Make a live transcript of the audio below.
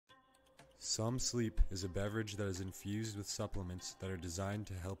Some Sleep is a beverage that is infused with supplements that are designed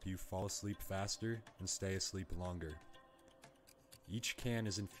to help you fall asleep faster and stay asleep longer. Each can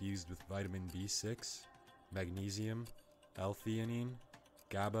is infused with vitamin B6, magnesium, L-theanine,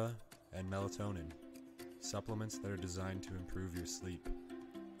 GABA, and melatonin, supplements that are designed to improve your sleep.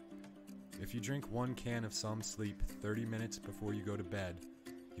 If you drink one can of Some Sleep 30 minutes before you go to bed,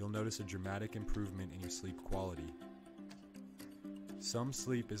 you'll notice a dramatic improvement in your sleep quality. Some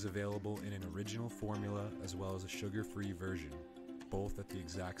Sleep is available in an original formula as well as a sugar-free version, both at the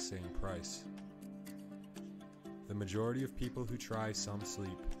exact same price. The majority of people who try Some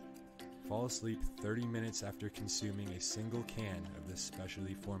Sleep fall asleep 30 minutes after consuming a single can of this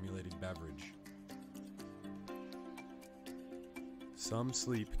specially formulated beverage. Some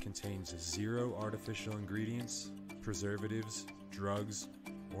Sleep contains 0 artificial ingredients, preservatives, drugs,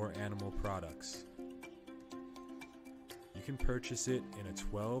 or animal products. You can purchase it in a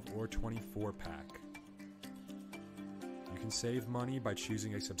 12 or 24 pack. You can save money by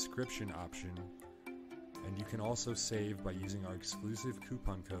choosing a subscription option, and you can also save by using our exclusive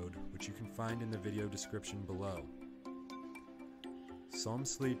coupon code, which you can find in the video description below. Some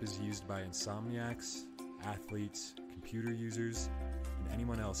Sleep is used by insomniacs, athletes, computer users, and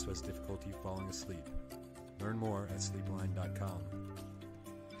anyone else who has difficulty falling asleep. Learn more at sleepline.com.